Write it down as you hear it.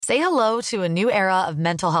Say hello to a new era of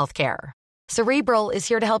mental health care. Cerebral is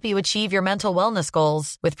here to help you achieve your mental wellness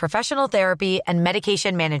goals with professional therapy and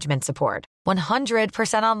medication management support.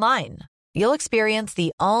 100% online. You'll experience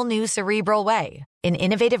the all-new Cerebral Way, an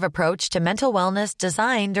innovative approach to mental wellness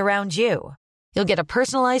designed around you. You'll get a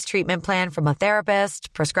personalized treatment plan from a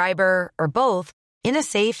therapist, prescriber, or both in a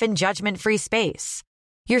safe and judgment-free space.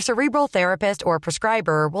 Your Cerebral therapist or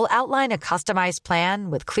prescriber will outline a customized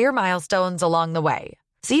plan with clear milestones along the way,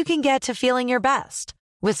 so you can get to feeling your best.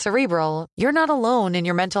 With Cerebral, you're not alone in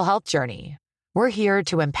your mental health journey. We're here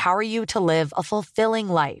to empower you to live a fulfilling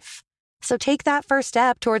life. So take that first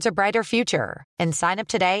step towards a brighter future and sign up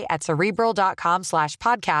today at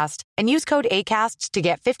Cerebral.com/podcast and use code ACAST to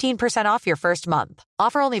get 15% off your first month.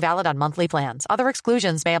 Offer only valid on monthly plans. Other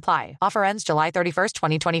exclusions may apply. Offer ends July 31st,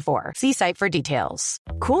 2024. See site for details.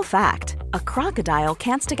 Cool fact, a crocodile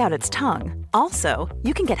can't stick out its tongue. Also,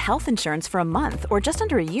 you can get health insurance for a month or just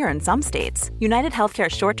under a year in some states. United Healthcare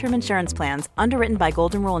short-term insurance plans, underwritten by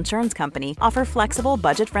Golden Rule Insurance Company, offer flexible,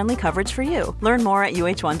 budget-friendly coverage for you. Learn more at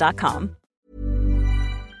UH1.com.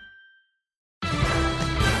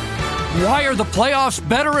 Why are the playoffs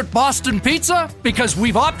better at Boston Pizza? Because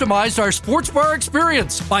we've optimized our sports bar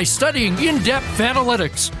experience by studying in-depth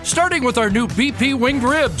analytics. Starting with our new BP winged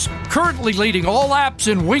ribs, currently leading all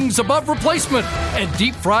apps in wings above replacement, and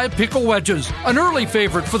deep-fried pickle wedges, an early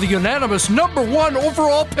favorite for the unanimous #1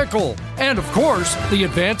 overall pickle. And of course, the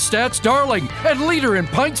advanced stats darling and leader in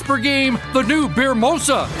pints per game, the new Beer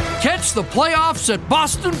Mosa. Catch the playoffs at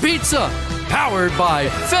Boston Pizza, powered by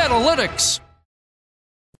Fanalytics.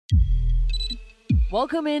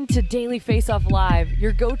 Welcome into Daily Faceoff Live,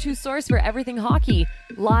 your go-to source for everything hockey.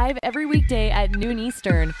 Live every weekday at noon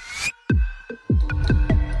Eastern.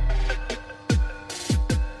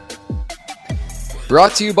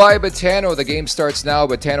 Brought to you by Betano. The game starts now.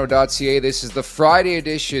 Betano.ca. This is the Friday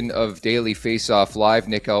edition of Daily Faceoff Live.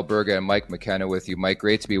 Nick Alberga and Mike McKenna with you. Mike,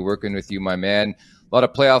 great to be working with you, my man. A lot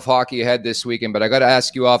of playoff hockey ahead this weekend, but I got to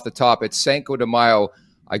ask you off the top. It's Cinco de Mayo.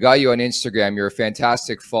 I got you on Instagram. You're a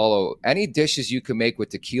fantastic follow. Any dishes you can make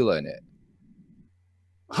with tequila in it?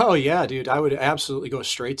 Oh, yeah, dude. I would absolutely go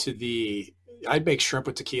straight to I'd make shrimp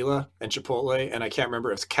with tequila and Chipotle, and I can't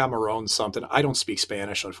remember if it's Camarón something. I don't speak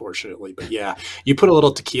Spanish, unfortunately. But, yeah, you put a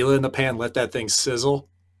little tequila in the pan, let that thing sizzle.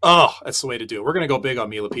 Oh, that's the way to do it. We're going to go big on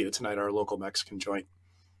Milapita tonight, our local Mexican joint.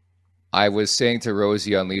 I was saying to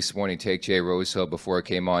Rosie on Leafs Morning Take, Jay Rosehill, before I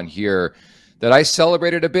came on here, that I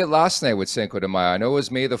celebrated a bit last night with Cinco de Mayo. I know it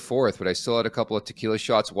was May the 4th, but I still had a couple of tequila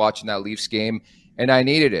shots watching that Leafs game, and I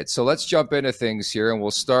needed it. So let's jump into things here, and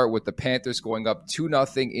we'll start with the Panthers going up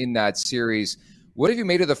 2-0 in that series. What have you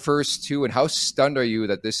made of the first two, and how stunned are you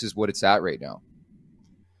that this is what it's at right now?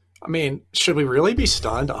 I mean, should we really be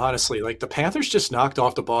stunned? Honestly, like the Panthers just knocked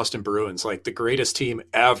off the Boston Bruins, like the greatest team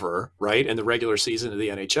ever, right, in the regular season of the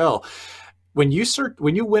NHL. When you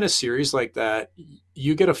win a series like that,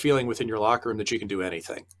 you get a feeling within your locker room that you can do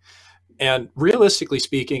anything. And realistically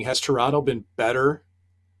speaking, has Toronto been better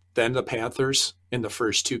than the Panthers in the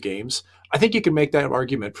first two games? I think you can make that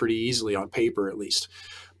argument pretty easily on paper, at least.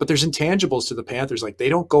 But there's intangibles to the Panthers. Like, they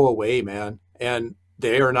don't go away, man. And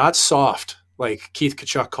they are not soft, like Keith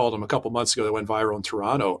Tkachuk called them a couple months ago that went viral in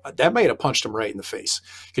Toronto. That might have punched him right in the face.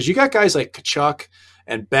 Because you got guys like Tkachuk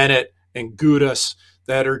and Bennett and Gudas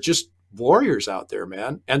that are just warriors out there,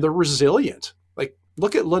 man, and they're resilient. Like,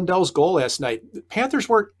 look at Lundell's goal last night. The Panthers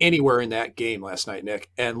weren't anywhere in that game last night, Nick,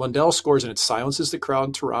 and Lundell scores, and it silences the crowd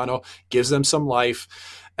in Toronto, gives them some life,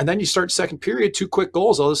 and then you start second period, 2 quick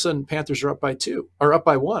goals. All of a sudden, Panthers are up by 2 or up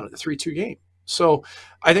by 1 in the 3-2 game. So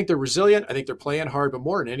I think they're resilient. I think they're playing hard, but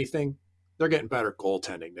more than anything, they're getting better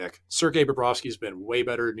goaltending, Nick. Sergei Bobrovsky's been way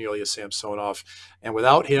better than Ilya Samsonov, and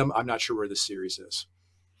without him, I'm not sure where this series is.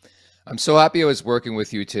 I'm so happy I was working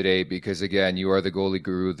with you today because, again, you are the goalie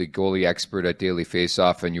guru, the goalie expert at Daily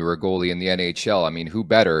Faceoff, and you were a goalie in the NHL. I mean, who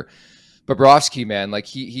better? Bobrovsky, man, like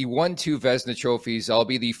he won 2 Vezina trophies. I'll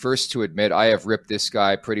be the first to admit I have ripped this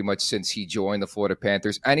guy pretty much since he joined the Florida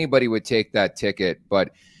Panthers. Anybody would take that ticket, but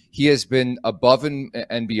he has been above and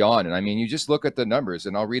beyond. And I mean, you just look at the numbers,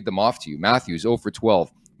 and I'll read them off to you. Matthews, 0 for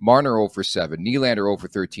 12. Marner, 0 for 7. Nylander, 0 for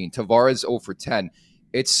 13. Tavares, 0 for 10.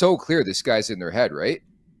 It's so clear this guy's in their head, right?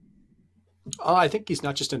 I think he's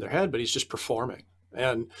not just in their head, but he's just performing.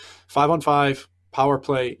 And 5-on-5, power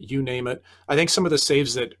play, you name it. I think some of the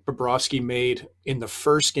saves that Bobrovsky made in the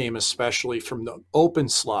first game, especially from the open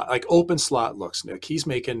slot, like open slot looks, Nick, he's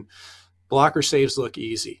making blocker saves look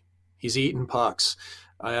easy. He's eating pucks.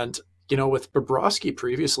 And, you know, with Bobrovsky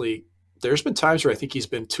previously, there's been times where I think he's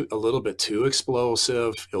been a little bit too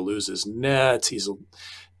explosive. He'll lose his net. He's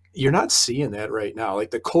You're not seeing that right now.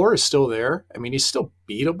 Like the core is still there. I mean, he's still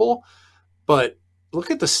beatable, but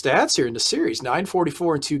look at the stats here in the series,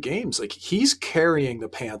 944 in 2 games. Like he's carrying the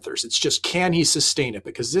Panthers. It's just, can he sustain it?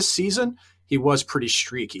 Because this season he was pretty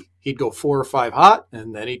streaky. He'd go 4 or 5 hot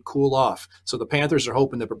and then he'd cool off. So the Panthers are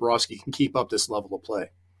hoping that Bobrovsky can keep up this level of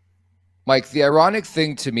play. Mike, the ironic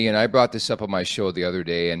thing to me, and I brought this up on my show the other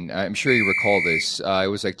day, and I'm sure you recall this, it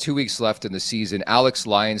was like 2 weeks left in the season. Alex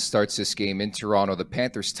Lyons starts this game in Toronto. The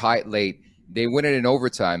Panthers tie it late. They win it in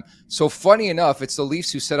overtime. So funny enough, it's the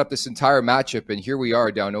Leafs who set up this entire matchup, and here we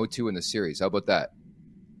are down 0-2 in the series. How about that?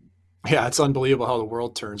 Yeah, it's unbelievable how the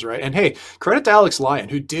world turns, right? And hey, credit to Alex Lyon,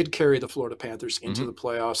 who did carry the Florida Panthers into the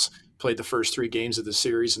playoffs, played the first 3 games of the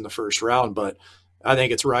series in the first round, but I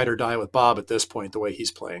think it's ride or die with Bob at this point, the way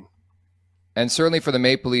he's playing. And certainly for the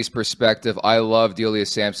Maple Leafs perspective, I loved Ilya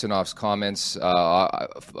Samsonov's comments,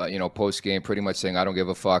 post-game, pretty much saying, I don't give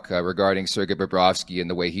a fuck regarding Sergei Bobrovsky and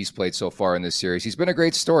the way he's played so far in this series. He's been a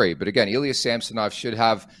great story. But again, Ilya Samsonov should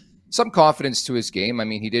have some confidence to his game. I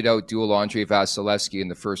mean, he did outduel Andrei Vasilevsky in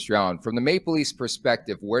the first round. From the Maple Leafs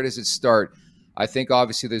perspective, where does it start? I think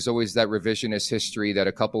obviously there's always that revisionist history that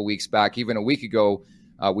a couple weeks back, even a week ago,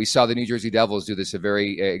 we saw the New Jersey Devils do this, a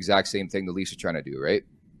very exact same thing the Leafs are trying to do, right?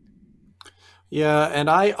 Yeah, and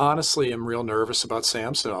I honestly am real nervous about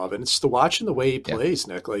Samsonov, and it's the watching the way he plays,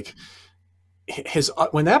 Nick. Like his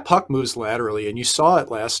when that puck moves laterally, and you saw it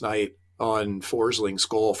last night on Forsling's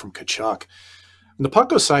goal from Tkachuk. When the puck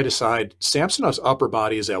goes side to side, Samsonov's upper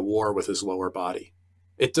body is at war with his lower body.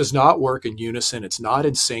 It does not work in unison. It's not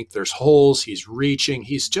in sync. There's holes. He's reaching.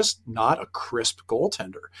 He's just not a crisp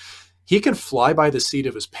goaltender. He can fly by the seat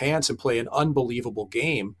of his pants and play an unbelievable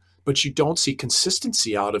game, but you don't see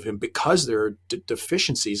consistency out of him because there are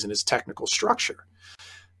deficiencies in his technical structure.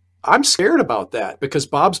 I'm scared about that because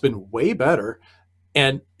Bob's been way better.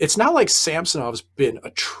 And it's not like Samsonov's been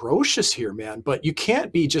atrocious here, man, but you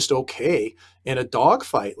can't be just okay in a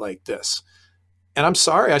dogfight like this. And I'm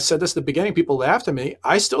sorry, I said this at the beginning, people laughed at me.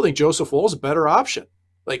 I still think Joseph Woll's a better option.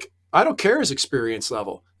 Like, I don't care his experience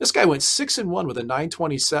level. This guy went 6-1 with a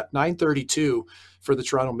 932 for the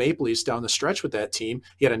Toronto Maple Leafs down the stretch with that team.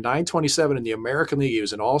 He had a 927 in the American League. He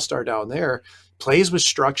was an all-star down there, plays with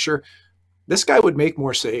structure. This guy would make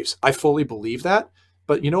more saves. I fully believe that.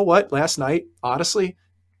 But you know what? Last night, honestly,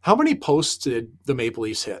 how many posts did the Maple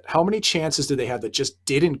Leafs hit? How many chances did they have that just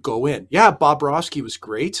didn't go in? Yeah, Bobrovsky was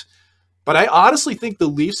great. But I honestly think the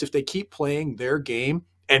Leafs, if they keep playing their game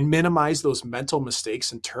and minimize those mental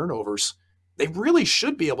mistakes and turnovers, they really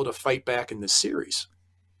should be able to fight back in this series.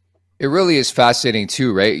 It really is fascinating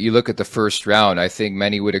too, right? You look at the first round, I think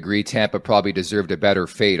many would agree Tampa probably deserved a better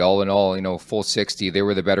fate. All in all, full 60, they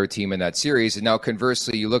were the better team in that series. And now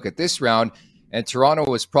conversely, you look at this round, and Toronto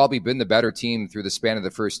has probably been the better team through the span of the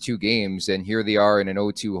first 2 games, and here they are in an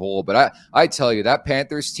 0-2 hole. But I tell you, that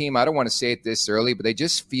Panthers team, I don't want to say it this early, but they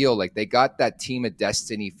just feel like they got that team of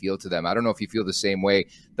destiny feel to them. I don't know if you feel the same way.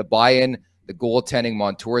 The buy-in, the goaltending,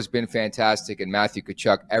 Montour's been fantastic, and Matthew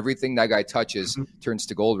Tkachuk, everything that guy touches turns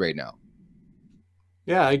to gold right now.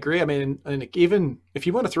 Yeah, I agree. I mean, and even if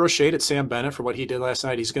you want to throw shade at Sam Bennett for what he did last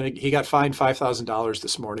night, he got fined $5,000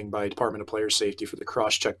 this morning by Department of Player Safety for the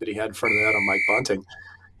cross check that he had in front of the net on Mike Bunting.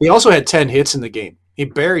 He also had 10 hits in the game. He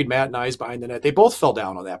buried Matt Nyes behind the net. They both fell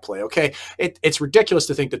down on that play. Okay, it's ridiculous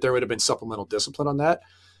to think that there would have been supplemental discipline on that,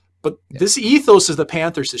 but this ethos of the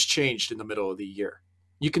Panthers has changed in the middle of the year.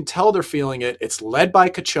 You can tell they're feeling it. It's led by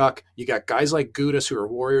Tkachuk. You got guys like Gudas who are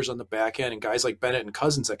warriors on the back end and guys like Bennett and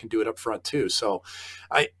Cousins that can do it up front too. So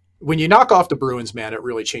when you knock off the Bruins, man, it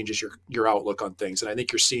really changes your outlook on things. And I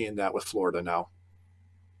think you're seeing that with Florida now.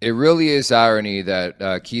 It really is irony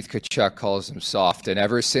that Keith Tkachuk calls him soft. And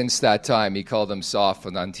ever since that time, he called him soft.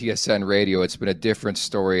 And on TSN radio, it's been a different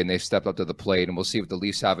story, and they've stepped up to the plate. And we'll see what the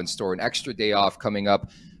Leafs have in store. An extra day off coming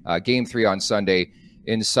up, Game 3 on Sunday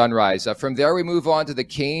in Sunrise. From there, we move on to the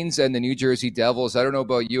Canes and the New Jersey Devils. I don't know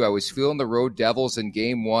about you. I was feeling the road Devils in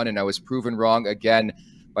Game 1, and I was proven wrong again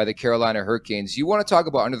by the Carolina Hurricanes. You want to talk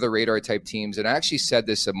about under-the-radar type teams, and I actually said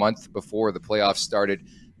this a month before the playoffs started.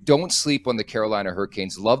 Don't sleep on the Carolina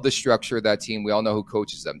Hurricanes. Love the structure of that team. We all know who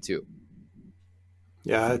coaches them, too.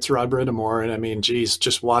 Yeah, it's Rod Brindamore, and I mean, geez,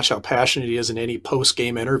 just watch how passionate he is in any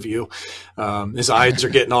post-game interview. His eyes are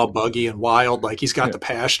getting all buggy and wild, like he's got the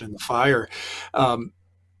passion and the fire.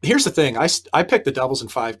 Here's the thing. I picked the Devils in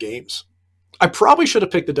 5 games. I probably should have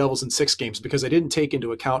picked the Devils in 6 games because I didn't take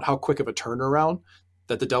into account how quick of a turnaround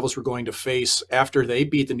that the Devils were going to face after they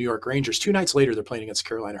beat the New York Rangers. 2 nights later, they're playing against the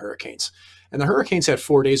Carolina Hurricanes. And the Hurricanes had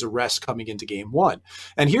 4 days of rest coming into Game 1.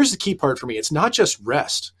 And here's the key part for me. It's not just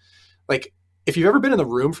rest. Like, if you've ever been in the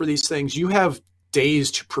room for these things, you have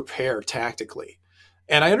days to prepare tactically.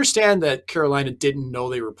 And I understand that Carolina didn't know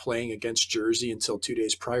they were playing against Jersey until 2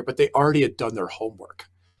 days prior, but they already had done their homework.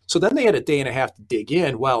 So then they had a day and a half to dig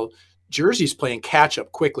in. Well, Jersey's playing catch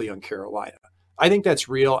up quickly on Carolina. I think that's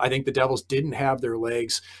real. I think the Devils didn't have their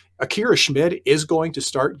legs. Akira Schmid is going to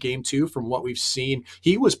start game 2 from what we've seen.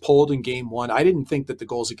 He was pulled in game 1. I didn't think that the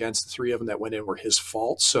goals against the 3 of them that went in were his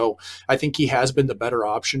fault. So I think he has been the better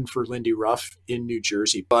option for Lindy Ruff in New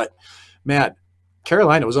Jersey. But, man,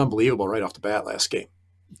 Carolina was unbelievable right off the bat last game.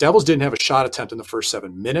 Devils didn't have a shot attempt in the first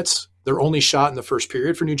 7 minutes. Their only shot in the first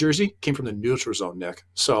period for New Jersey came from the neutral zone, Nick.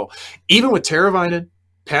 So even with Teravainen,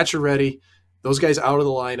 Pacioretty, those guys out of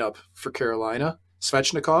the lineup for Carolina,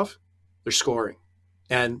 Svechnikov, they're scoring.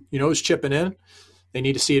 And you know who's chipping in? They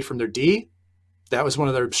need to see it from their D. That was one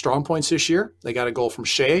of their strong points this year. They got a goal from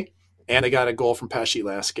Shea, and they got a goal from Pesci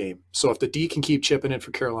last game. So if the D can keep chipping in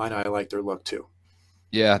for Carolina, I like their look too.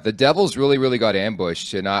 Yeah, the Devils really got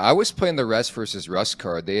ambushed, and I was playing the rest versus rust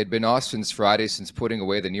card. They had been off since Friday since putting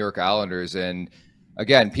away the New York Islanders, and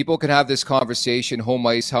again, people can have this conversation, home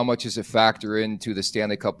ice, how much does it factor into the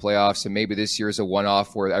Stanley Cup playoffs, and maybe this year is a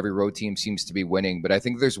one-off where every road team seems to be winning, but I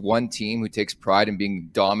think there's one team who takes pride in being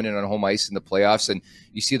dominant on home ice in the playoffs, and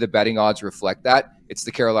you see the betting odds reflect that. It's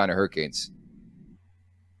the Carolina Hurricanes.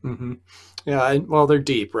 Mm-hmm. Yeah, and, well, they're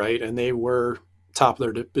deep, right? And they were top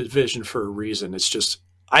of their division for a reason. It's just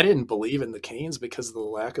I didn't believe in the Canes because of the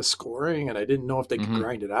lack of scoring, and I didn't know if they could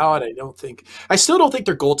grind it out. I still don't think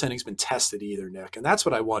their goaltending's been tested either, Nick. And that's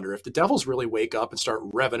what I wonder. If the Devils really wake up and start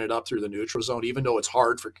revving it up through the neutral zone, even though it's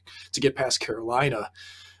hard to get past Carolina,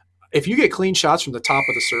 if you get clean shots from the top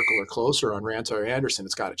of the circle or closer on Ranta or Anderson,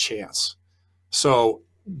 it's got a chance. So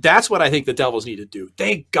that's what I think the Devils need to do.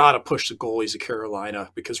 They got to push the goalies of Carolina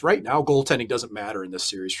because right now goaltending doesn't matter in this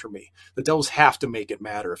series for me. The Devils have to make it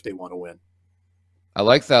matter if they want to win. I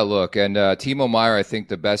like that look. And Timo Meier, I think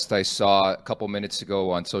the best I saw a couple minutes ago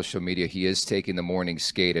on social media, he is taking the morning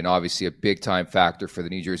skate and obviously a big-time factor for the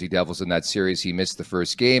New Jersey Devils in that series. He missed the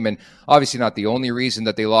first game, and obviously not the only reason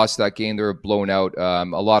that they lost that game. They were blown out. A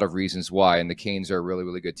lot of reasons why, and the Canes are a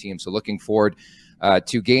really good team. So looking forward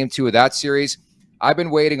to game 2 of that series. I've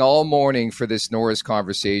been waiting all morning for this Norris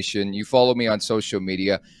conversation. You follow me on social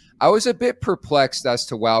media. I was a bit perplexed as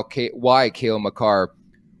to why Cale Makar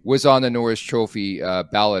was on the Norris Trophy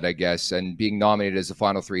ballot, I guess, and being nominated as the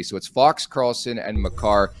final 3. So it's Fox, Carlson, and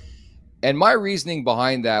Makar. And my reasoning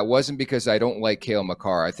behind that wasn't because I don't like Cale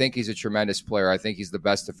Makar. I think he's a tremendous player. I think he's the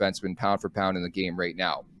best defenseman pound for pound in the game right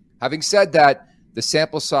now. Having said that, the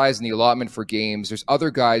sample size and the allotment for games, there's other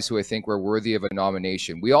guys who I think were worthy of a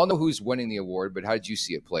nomination. We all know who's winning the award, but how did you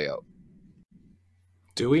see it play out?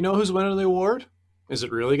 Do we know who's winning the award? Is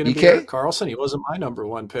it really going to be Erik Karlsson? He wasn't my number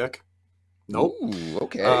 1 pick. Nope. Ooh,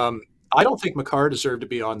 okay. I don't think Makar deserved to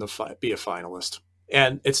be on be a finalist,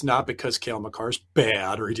 and it's not because Cale Makar's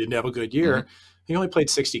bad or he didn't have a good year. Mm-hmm. He only played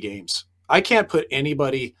 60 games. I can't put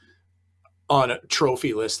anybody on a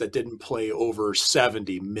trophy list that didn't play over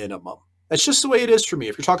 70 minimum. That's just the way it is for me.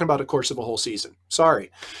 If you're talking about the course of a whole season,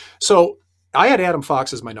 sorry. So I had Adam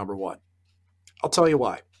Fox as my number 1. I'll tell you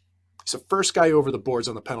why. He's the first guy over the boards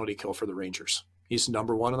on the penalty kill for the Rangers. He's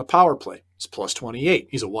number 1 on the power play. He's plus 28.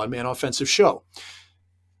 He's a one-man offensive show.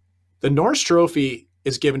 The Norris Trophy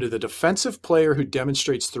is given to the defensive player who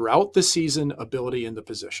demonstrates throughout the season ability in the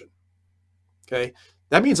position. Okay?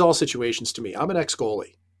 That means all situations to me. I'm an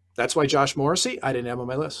ex-goalie. That's why Josh Morrissey, I didn't have on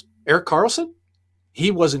my list. Erik Karlsson,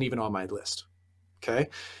 he wasn't even on my list. Okay?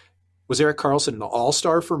 Was Erik Karlsson an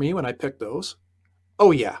all-star for me when I picked those?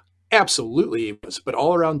 Oh, yeah. Absolutely he was, but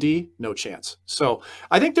all around D, no chance. So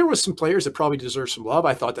I think there was some players that probably deserve some love.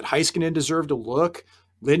 I thought that Heiskanen deserved a look.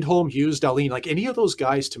 Lindholm, Hughes, Dahlin, like any of those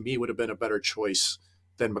guys to me would have been a better choice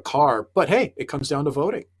than Makar. But hey, it comes down to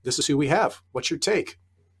voting. This is who we have. What's your take?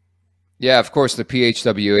 Yeah, of course, the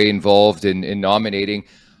PHWA involved in nominating.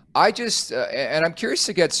 I just, and I'm curious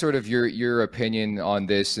to get sort of your opinion on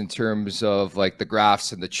this in terms of like the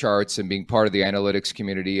graphs and the charts and being part of the analytics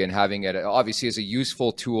community and having it obviously as a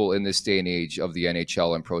useful tool in this day and age of the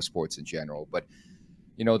NHL and pro sports in general. But,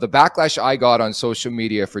 you know, the backlash I got on social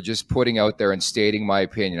media for just putting out there and stating my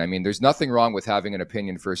opinion. I mean, there's nothing wrong with having an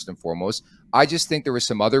opinion first and foremost. I just think there were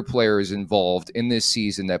some other players involved in this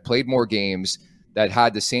season that played more games that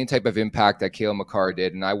had the same type of impact that Cale Makar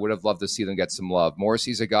did, and I would have loved to see them get some love.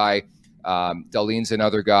 Morrissey's a guy. Dahlin's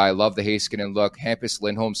another guy. I love the Heiskanen look. Hampus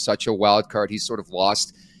Lindholm's such a wild card. He's sort of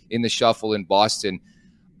lost in the shuffle in Boston.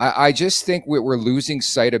 I just think we're losing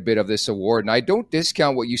sight a bit of this award, and I don't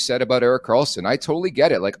discount what you said about Erik Karlsson. I totally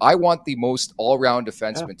get it. Like, I want the most all-round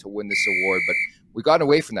defenseman to win this award, but we've gotten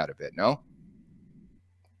away from that a bit, no?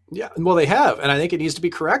 Yeah, well, they have, and I think it needs to be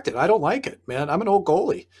corrected. I don't like it, man. I'm an old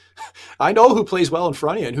goalie. I know who plays well in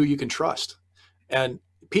front of you and who you can trust. And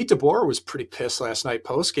Pete DeBoer was pretty pissed last night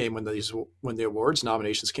post game when the awards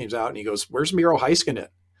nominations came out, and he goes, "Where's Miro Heiskanen?"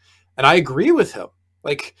 And I agree with him.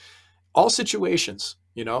 Like all situations,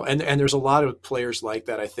 and there's a lot of players like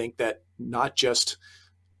that. I think that not just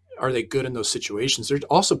are they good in those situations, they're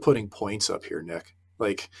also putting points up here, Nick.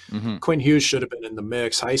 Like Quinn Hughes should have been in the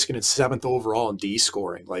mix. Heiskanen 7th overall in D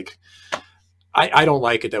scoring. Like I don't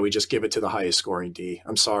like it that we just give it to the highest scoring D.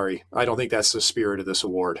 I'm sorry. I don't think that's the spirit of this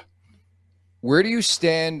award. Where do you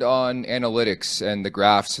stand on analytics and the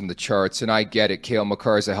graphs and the charts? And I get it. Cale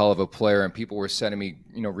Makar is a hell of a player, and people were sending me,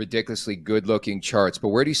 ridiculously good-looking charts. But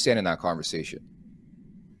where do you stand in that conversation?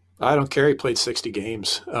 I don't care. He played 60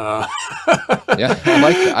 games. Yeah, I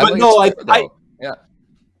like that. Yeah.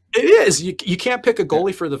 It is. You can't pick a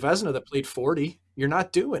goalie for the Vezina that played 40. You're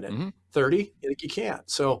not doing it. 30. You can't.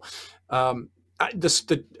 So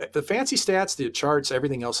the fancy stats, the charts,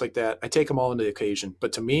 everything else like that, I take them all into the occasion.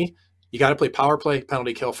 But to me, you got to play power play,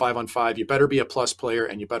 penalty kill, 5-on-5. You better be a plus player,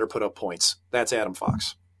 and you better put up points. That's Adam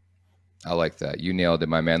Fox. I like that. You nailed it,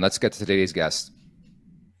 my man. Let's get to today's guest.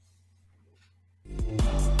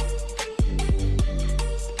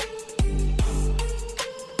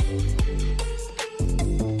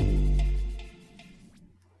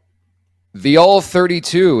 The All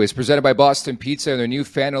 32 is presented by Boston Pizza and their new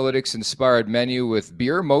Fanalytics-inspired menu with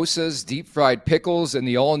beer, mosas, deep-fried pickles, and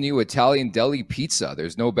the all-new Italian deli pizza.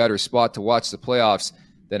 There's no better spot to watch the playoffs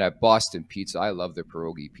than at Boston Pizza. I love their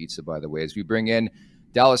pierogi pizza, by the way. As we bring in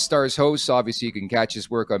Dallas Stars host, obviously you can catch his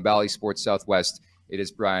work on Bally Sports Southwest. It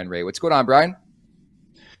is Brian Ray. What's going on, Brian?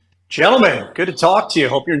 Gentlemen, good to talk to you.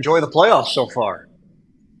 Hope you're enjoying the playoffs so far.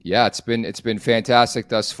 Yeah, it's been fantastic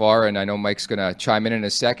thus far, and I know Mike's going to chime in a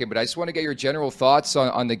second, but I just want to get your general thoughts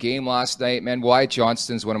on the game last night. Man, Wyatt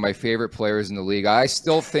Johnston's one of my favorite players in the league. I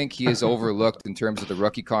still think he is overlooked in terms of the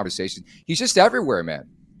rookie conversation. He's just everywhere, man.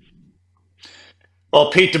 Well,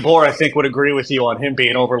 Pete DeBoer, I think, would agree with you on him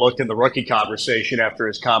being overlooked in the rookie conversation after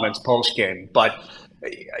his comments post-game. But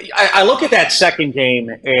I look at that second game,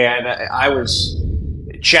 and I was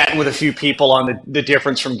chatting with a few people on the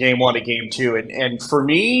difference from game one to game two. And for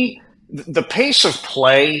me, the pace of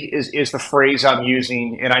play is the phrase I'm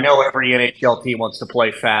using. And I know every NHL team wants to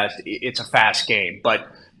play fast. It's a fast game. But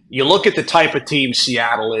you look at the type of team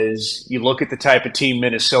Seattle is, you look at the type of team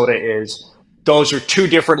Minnesota is, those are two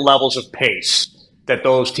different levels of pace that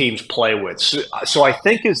those teams play with. So I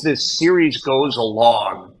think as this series goes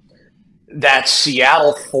along, that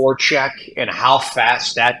Seattle forecheck and how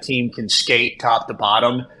fast that team can skate top to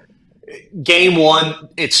bottom. Game one,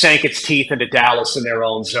 it sank its teeth into Dallas in their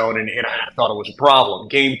own zone, and I thought it was a problem.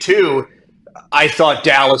 Game two, I thought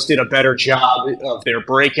Dallas did a better job of their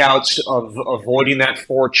breakouts, of avoiding that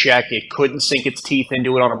forecheck. It couldn't sink its teeth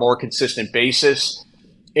into it on a more consistent basis.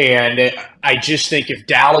 And I just think if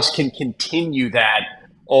Dallas can continue that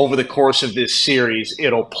over the course of this series,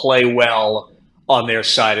 it'll play well on their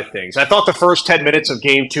side of things. I thought the first 10 minutes of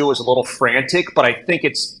game two was a little frantic, but I think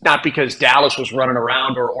it's not because Dallas was running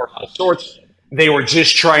around or out of sorts. They were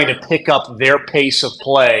just trying to pick up their pace of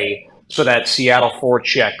play so that Seattle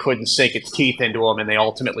forecheck couldn't sink its teeth into them, and they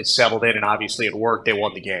ultimately settled in, and obviously it worked. They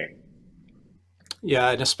won the game. Yeah,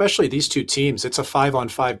 and especially these two teams, it's a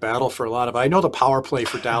 5-on-5 battle for a lot of. I know the power play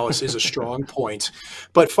for Dallas is a strong point,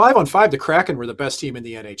 but 5-on-5, the Kraken were the best team in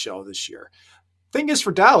the NHL this year. Thing is,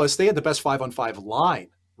 for Dallas, they had the best 5-on-5 line.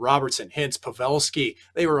 Robertson, Hintz, Pavelski,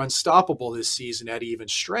 they were unstoppable this season at even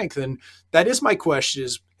strength. And that is my question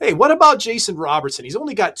is, hey, what about Jason Robertson? He's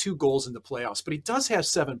only got 2 goals in the playoffs, but he does have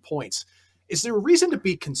 7 points. Is there a reason to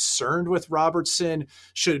be concerned with Robertson?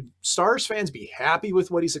 Should Stars fans be happy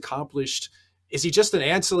with what he's accomplished? Is he just an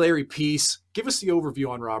ancillary piece? Give us the overview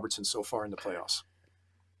on Robertson so far in the playoffs.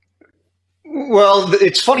 Well,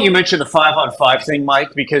 it's funny you mentioned the 5-on-5 thing, Mike,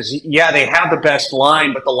 because, yeah, they have the best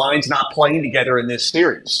line, but the line's not playing together in this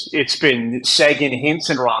series. It's been Seguin, Hintz,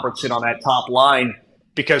 and Robertson on that top line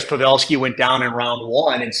because Pavelski went down in round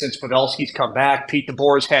one. And since Pavelski's come back, Pete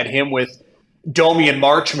DeBoer's had him with Domi and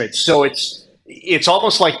Marchment. So it's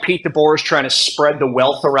almost like Pete DeBoer's trying to spread the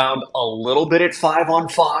wealth around a little bit at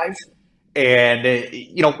 5-on-5. And,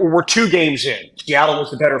 we're 2 games in. Seattle was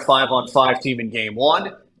the better 5-on-5 team in game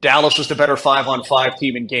one. Dallas was the better 5-on-5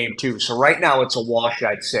 team in game two. So right now it's a wash,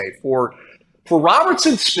 I'd say. For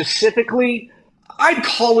Robertson specifically, I'd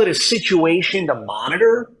call it a situation to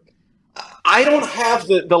monitor. I don't have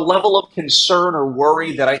the level of concern or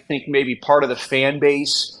worry that I think maybe part of the fan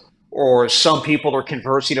base or some people are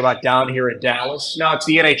conversing about down here in Dallas. Now, it's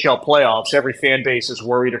the NHL playoffs. Every fan base is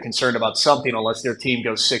worried or concerned about something unless their team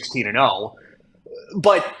goes 16-0.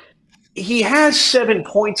 But he has 7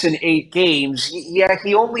 points in 8 games. Yeah,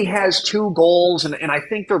 he only has 2 goals, and I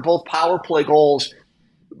think they're both power play goals.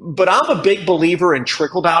 But I'm a big believer in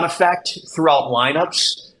trickle down effect throughout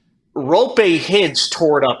lineups. Rope Hintz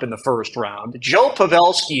tore it up in the first round. Joe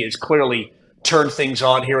Pavelski has clearly turned things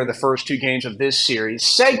on here in the first 2 games of this series.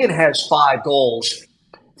 Seguin has 5 goals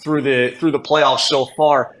through the playoffs so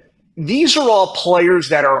far. These are all players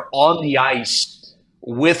that are on the ice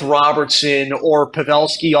with Robertson, or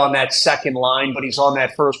Pavelski on that second line, but he's on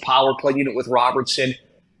that first power play unit with Robertson.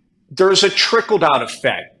 There's a trickle-down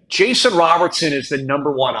effect. Jason Robertson is the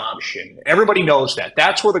number one option. Everybody knows that.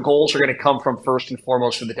 That's where the goals are going to come from first and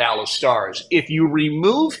foremost for the Dallas Stars. If you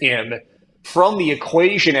remove him from the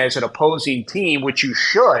equation as an opposing team, which you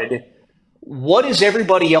should, what is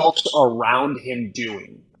everybody else around him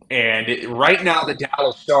doing? And right now, the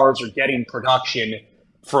Dallas Stars are getting production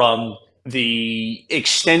from the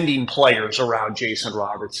extending players around Jason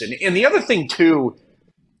Robertson. And the other thing, too,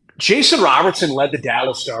 Jason Robertson led the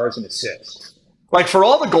Dallas Stars in assists. Like, for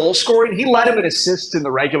all the goal scoring, he led him in assists in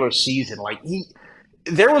the regular season.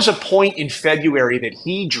 There was a point in February that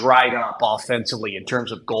he dried up offensively in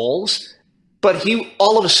terms of goals, but he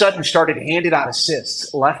all of a sudden started handing out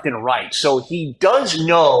assists left and right. So he does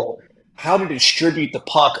know how to distribute the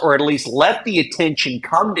puck, or at least let the attention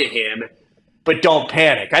come to him, but don't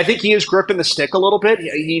panic. I think he is gripping the stick a little bit.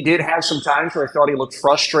 He did have some times where I thought he looked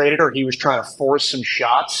frustrated, or he was trying to force some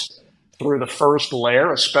shots through the first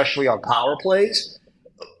layer, especially on power plays.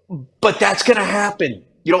 But that's going to happen.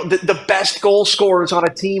 The best goal scorers on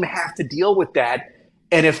a team have to deal with that.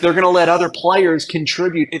 And if they're going to let other players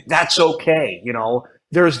contribute, that's okay.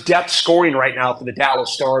 There's depth scoring right now for the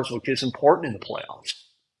Dallas Stars, which is important in the playoffs.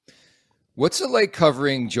 What's it like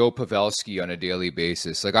covering Joe Pavelski on a daily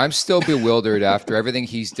basis? I'm still bewildered after everything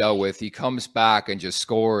he's dealt with. He comes back and just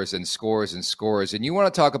scores and scores and scores. And you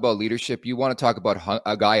want to talk about leadership? You want to talk about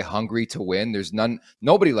a guy hungry to win? There's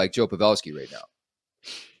nobody like Joe Pavelski right now.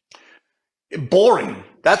 Boring.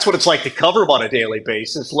 That's what it's like to cover him on a daily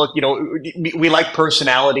basis. Look, we like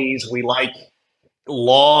personalities. We like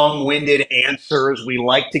long-winded answers. We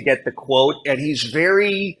like to get the quote. And he's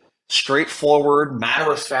very straightforward, matter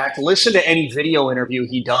of fact. Listen to any video interview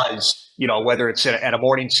he does, whether it's at a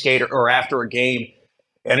morning skate or after a game.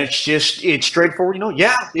 And it's straightforward.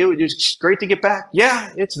 Yeah, it's great to get back.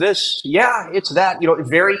 Yeah, it's this. Yeah, it's that.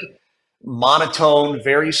 Very monotone,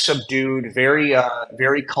 very subdued,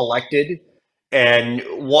 very collected. And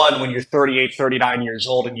when you're 38, 39 years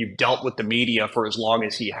old and you've dealt with the media for as long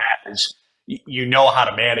as he has, you know how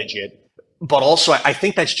to manage it. But also, I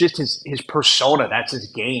think that's just his persona. That's his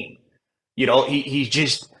game.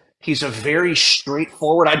 He's a very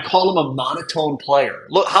straightforward, I'd call him a monotone player.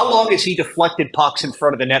 Look, how long has he deflected pucks in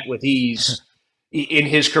front of the net with ease in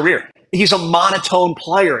his career? He's a monotone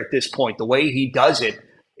player at this point, the way he does it.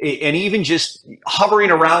 And even just hovering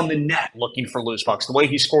around the net looking for loose pucks, the way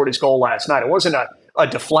he scored his goal last night. It wasn't a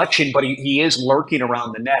deflection, but he is lurking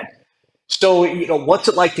around the net. So, what's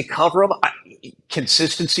it like to cover him?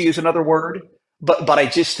 Consistency is another word. But I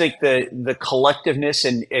just think the collectiveness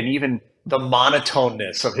and even the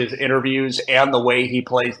monotoneness of his interviews and the way he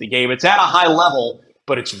plays the game, it's at a high level,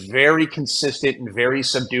 but it's very consistent and very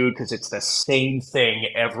subdued because it's the same thing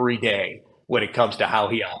every day when it comes to how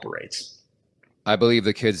he operates. I believe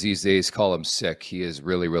the kids these days call him sick. He is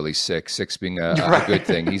really, really sick. Sick's being a good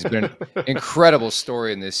thing. He's been an incredible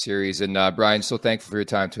story in this series. And Brian, so thankful for your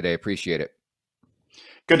time today. Appreciate it.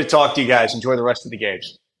 Good to talk to you guys. Enjoy the rest of the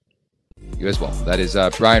games. You as well. That is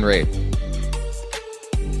Brian Ray.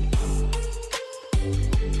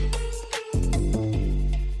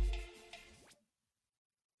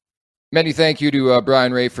 Many thank you to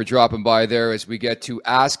Brian Ray for dropping by there as we get to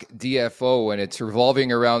Ask DFO, and it's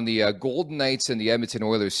revolving around the Golden Knights and the Edmonton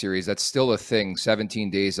Oilers series. That's still a thing,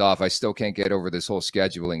 17 days off. I still can't get over this whole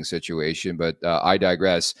scheduling situation, but I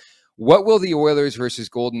digress. What will the Oilers versus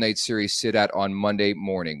Golden Knights series sit at on Monday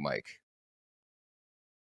morning, Mike?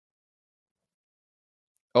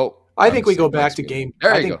 I think we go back to game.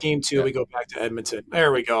 Game 2, yeah. We go back to Edmonton.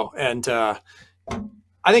 There we go. And I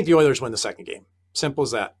think the Oilers win the second game. Simple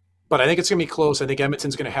as that. But I think it's going to be close. I think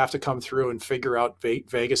Edmonton's going to have to come through and figure out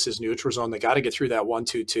Vegas's neutral zone. They got to get through that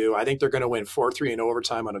 1-2-2. I think they're going to win 4-3 in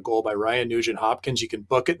overtime on a goal by Ryan Nugent-Hopkins. You can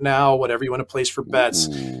book it now, whatever you want to place for bets.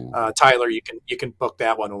 Tyler, you can book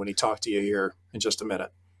that one when he talks to you here in just a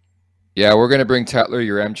minute. Yeah, we're going to bring Tyler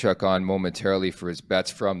Yaremchuk on momentarily for his bets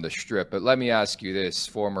from the Strip. But let me ask you this,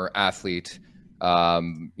 former athlete,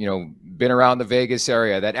 been around the Vegas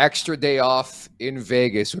area, that extra day off in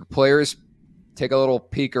Vegas, would players take a little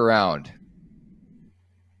peek around?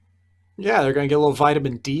 Yeah, they're going to get a little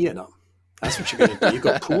vitamin D in them. That's what you're going to do. You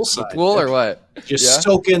go poolside. Pool or what? Just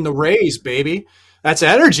soak in the rays, baby. That's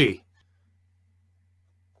energy.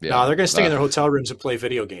 Yeah. No, they're going to stay in their hotel rooms and play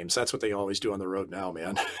video games. That's what they always do on the road now,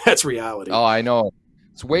 man. That's reality. Oh, I know.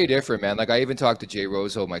 It's way different, man. Like I even talked to Jay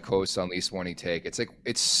Roseau, my co-host on Least Morning Take. It's like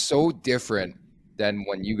it's so different than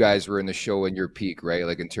when you guys were in the show in your peak, right?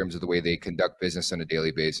 Like in terms of the way they conduct business on a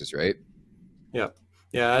daily basis, right? Yeah.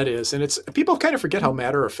 Yeah, it is. And it's people kind of forget how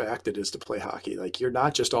matter of fact it is to play hockey. Like you're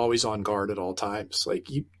not just always on guard at all times. Like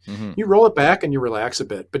you roll it back and you relax a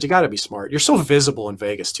bit, but you got to be smart. You're so visible in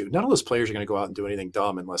Vegas too. None of those players are going to go out and do anything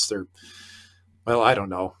dumb unless they're, well, I don't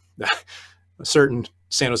know. A certain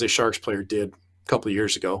San Jose Sharks player did a couple of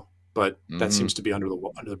years ago, but that seems to be under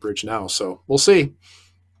the bridge now. So we'll see.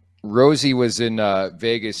 Rosie was in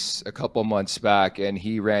Vegas a couple months back, and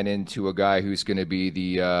he ran into a guy who's going to be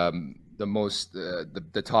the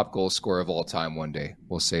top goal scorer of all time one day.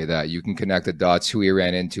 We'll say that. You can connect the dots who he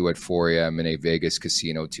ran into at 4 a.m. in a Vegas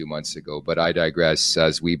casino 2 months ago. But I digress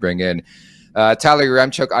as we bring in Tyler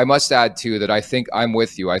Yaremchuk. I must add, too, that I think I'm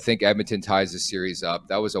with you. I think Edmonton ties the series up.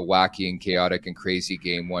 That was a wacky and chaotic and crazy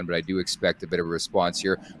game one, but I do expect a bit of a response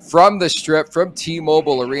here. From the Strip, from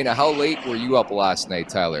T-Mobile Arena, how late were you up last night,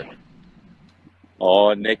 Tyler?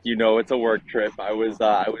 Oh, Nick, it's a work trip. I was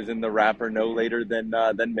in the wrapper no later than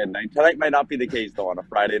midnight. Tonight might not be the case, though, on a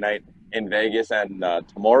Friday night in Vegas. And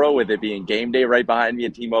tomorrow, with it being game day right behind me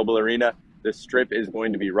at T-Mobile Arena, the Strip is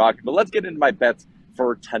going to be rocking. But let's get into my bets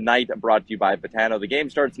for tonight, brought to you by Patano. The game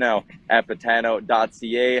starts now at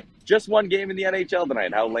patano.ca. Just one game in the NHL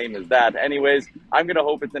tonight. How lame is that? Anyways, I'm going to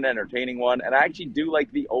hope it's an entertaining one. And I actually do like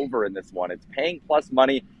the over in this one. It's paying plus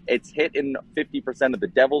money. It's hit in 50% of the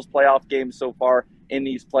Devils playoff games so far in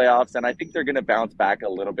these playoffs. And I think they're going to bounce back a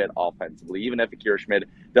little bit offensively. Even if Akira Schmid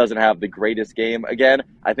doesn't have the greatest game. Again,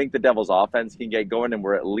 I think the Devils offense can get going, and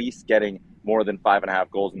we're at least getting more than 5.5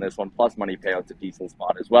 goals in this one. Plus money payout's a decent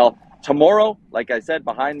spot as well. Tomorrow, like I said,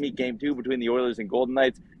 behind me, game 2 between the Oilers and Golden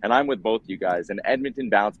Knights. And I'm with both you guys. And Edmonton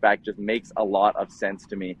bounce back just makes a lot of sense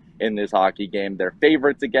to me in this hockey game. They're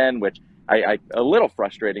favorites again, which I a little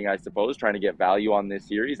frustrating, I suppose, trying to get value on this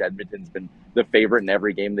series. Edmonton's been the favorite in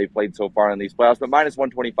every game they've played so far in these playoffs, but minus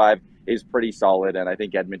 125 is pretty solid, and I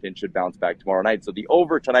think Edmonton should bounce back tomorrow night. So the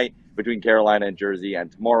over tonight between Carolina and Jersey, and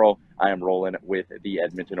tomorrow I am rolling with the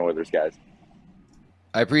Edmonton Oilers, guys.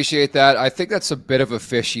 I appreciate that. I think that's a bit of a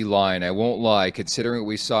fishy line. I won't lie. Considering what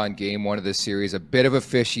we saw in game 1 of this series, a bit of a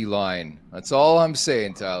fishy line. That's all I'm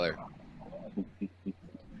saying, Tyler. A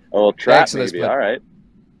little trap, maybe. All right.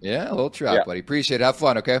 Yeah, a little trap, buddy. Appreciate it. Have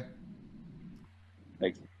fun, okay?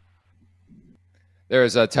 Thanks.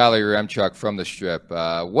 There's Tyler Yaremchuk from the Strip.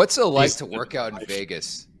 What's it like to work out in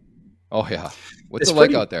Vegas? Oh, yeah. What's it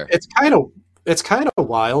like out there? It's kind of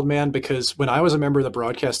wild, man, because when I was a member of the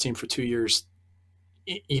broadcast team for 2 years,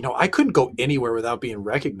 I couldn't go anywhere without being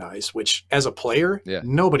recognized, which as a player,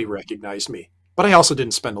 nobody recognized me. But I also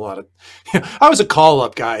didn't spend a lot of I was a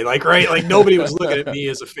call-up guy, right? Like nobody was looking at me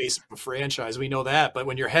as a face of a franchise. We know that. But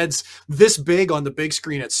when your head's this big on the big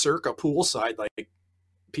screen at Circa poolside, like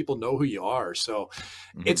people know who you are. So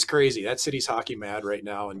it's crazy. That city's hockey mad right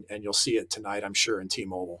now, and you'll see it tonight, I'm sure, in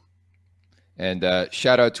T-Mobile. And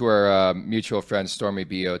shout out to our mutual friend Stormy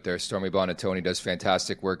B out there. Stormy Bonatoni does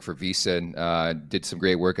fantastic work for Visa and did some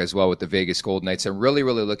great work as well with the Vegas Golden Knights. I'm really,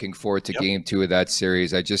 really looking forward to game 2 of that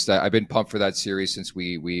series. I've been pumped for that series since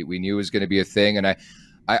we knew it was going to be a thing. And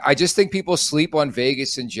I just think people sleep on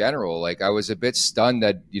Vegas in general. Like I was a bit stunned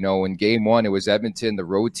that, in game 1, it was Edmonton, the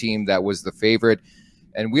road team, that was the favorite.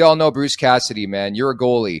 And we all know Bruce Cassidy, man, you're a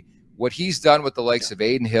goalie. What he's done with the likes of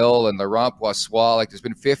Aiden Hill and Laurent Boissois, like there's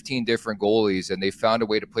been 15 different goalies, and they found a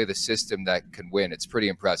way to play the system that can win. It's pretty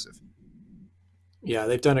impressive. Yeah,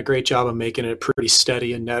 they've done a great job of making it pretty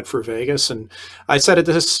steady in net for Vegas. And I've said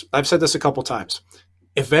this a couple times.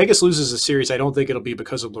 If Vegas loses a series, I don't think it'll be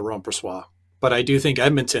because of Laurent Boissois. But I do think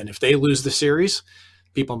Edmonton, if they lose the series,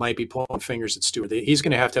 people might be pulling fingers at Stewart. He's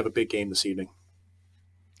going to have a big game this evening.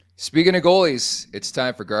 Speaking of goalies, it's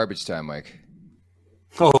time for garbage time, Mike.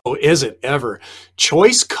 Oh, is it ever?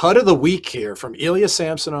 Choice cut of the week here from Ilya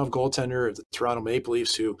Samsonov, goaltender of the Toronto Maple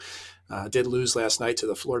Leafs, who did lose last night to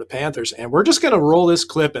the Florida Panthers. And we're just going to roll this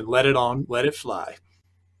clip and let it fly.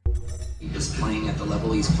 Just playing at the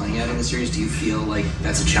level he's playing at in the series, do you feel like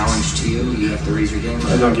that's a challenge to you? You have to raise your game?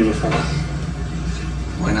 I don't give a fuck.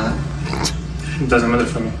 Why not? It doesn't matter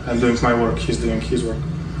for me. I'm doing my work. He's doing his work.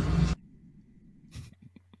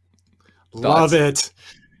 Love it.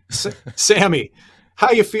 Sammy,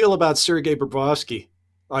 how you feel about Sergei Bobrovsky?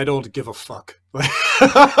 I don't give a fuck. It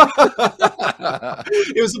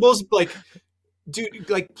was the most dude,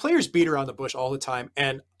 players beat around the bush all the time.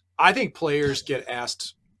 And I think players get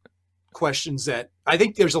asked questions that I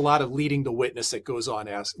think there's a lot of leading the witness that goes on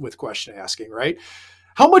with question asking, right?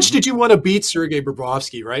 How much did you want to beat Sergei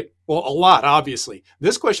Bobrovsky, right? Well, a lot, obviously.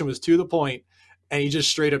 This question was to the point, and he just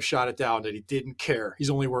straight up shot it down that he didn't care. He's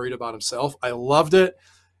only worried about himself. I loved it.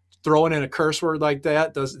 Throwing in a curse word like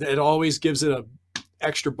that it always gives it a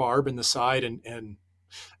extra barb in the side, and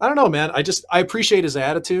I don't know, man. I appreciate his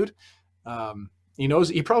attitude.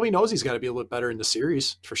 He probably knows he's got to be a little bit better in the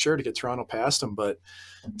series for sure to get Toronto past him. But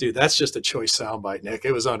dude, that's just a choice soundbite, Nick.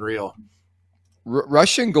 It was unreal.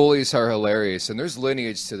 Russian goalies are hilarious, and there's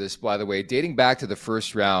lineage to this, by the way. Dating back to the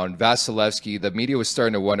first round, Vasilevsky, the media was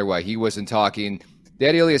starting to wonder why he wasn't talking. They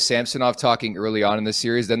had Ilya Samsonov talking early on in the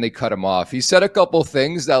series, then they cut him off. He said a couple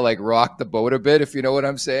things that like rocked the boat a bit, if you know what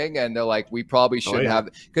I'm saying. And they're like, we probably shouldn't have,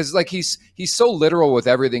 because like he's so literal with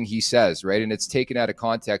everything he says, right? And it's taken out of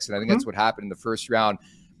context. And I think that's what happened in the first round.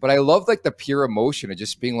 But I love like the pure emotion of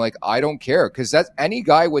just being like, I don't care, because that's any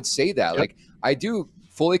guy would say that. Like I do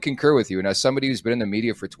fully concur with you. And as somebody who's been in the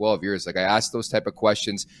media for 12 years, like I ask those type of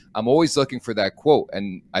questions, I'm always looking for that quote.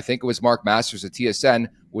 And I think it was Mark Masters at TSN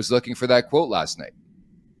was looking for that quote last night.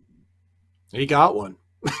 He got one.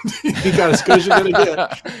 He got as good as you're going to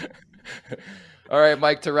get. All right,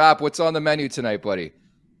 Mike, to wrap, what's on the menu tonight, buddy?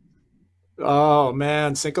 Oh,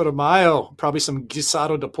 man, Cinco de Mayo. Probably some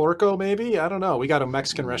guisado de porco, maybe? I don't know. We got a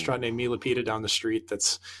Mexican restaurant named Mi Lupita down the street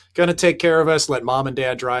that's going to take care of us, let mom and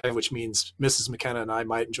dad drive, which means Mrs. McKenna and I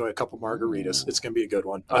might enjoy a couple margaritas. It's going to be a good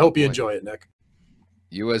one. I hope you enjoy it, Nick.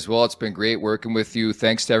 You as well. It's been great working with you.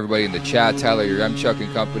 Thanks to everybody in the chat, Tyler, your Chuck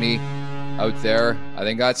and company out there. I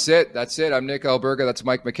think that's it. I'm Nick Alberga. That's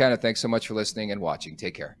Mike McKenna. Thanks so much for listening and watching.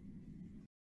 Take care.